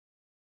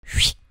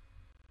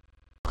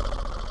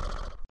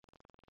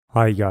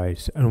Hi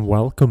guys and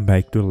welcome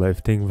back to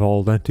Lifting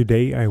Vault, and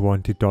today I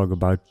want to talk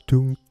about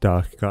Tunç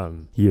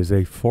Tarkan. He is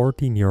a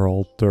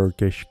 14-year-old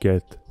Turkish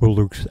kid who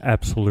looks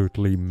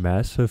absolutely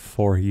massive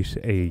for his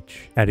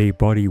age, at a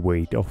body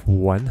weight of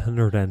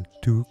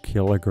 102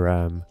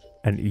 kilograms.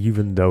 And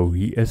even though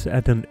he is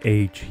at an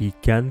age he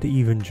can't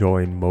even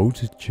join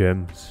most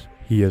gyms,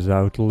 he is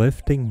out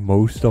lifting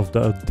most of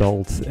the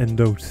adults in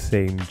those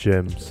same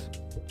gyms.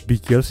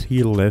 Because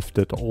he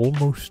lifted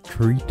almost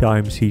 3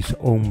 times his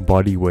own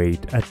body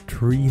weight at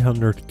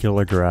 300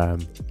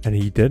 kilograms. And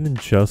he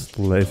didn't just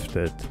lift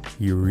it,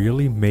 he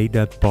really made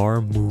that bar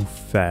move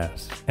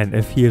fast. And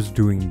if he is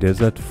doing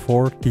this at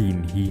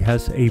 14, he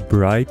has a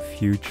bright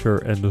future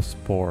in the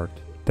sport.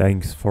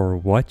 Thanks for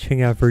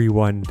watching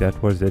everyone,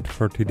 that was it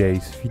for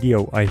today's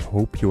video. I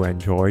hope you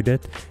enjoyed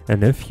it,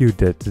 and if you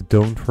did,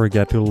 don't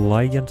forget to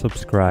like and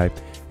subscribe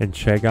and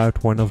check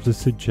out one of the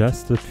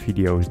suggested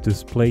videos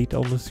displayed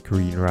on the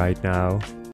screen right now.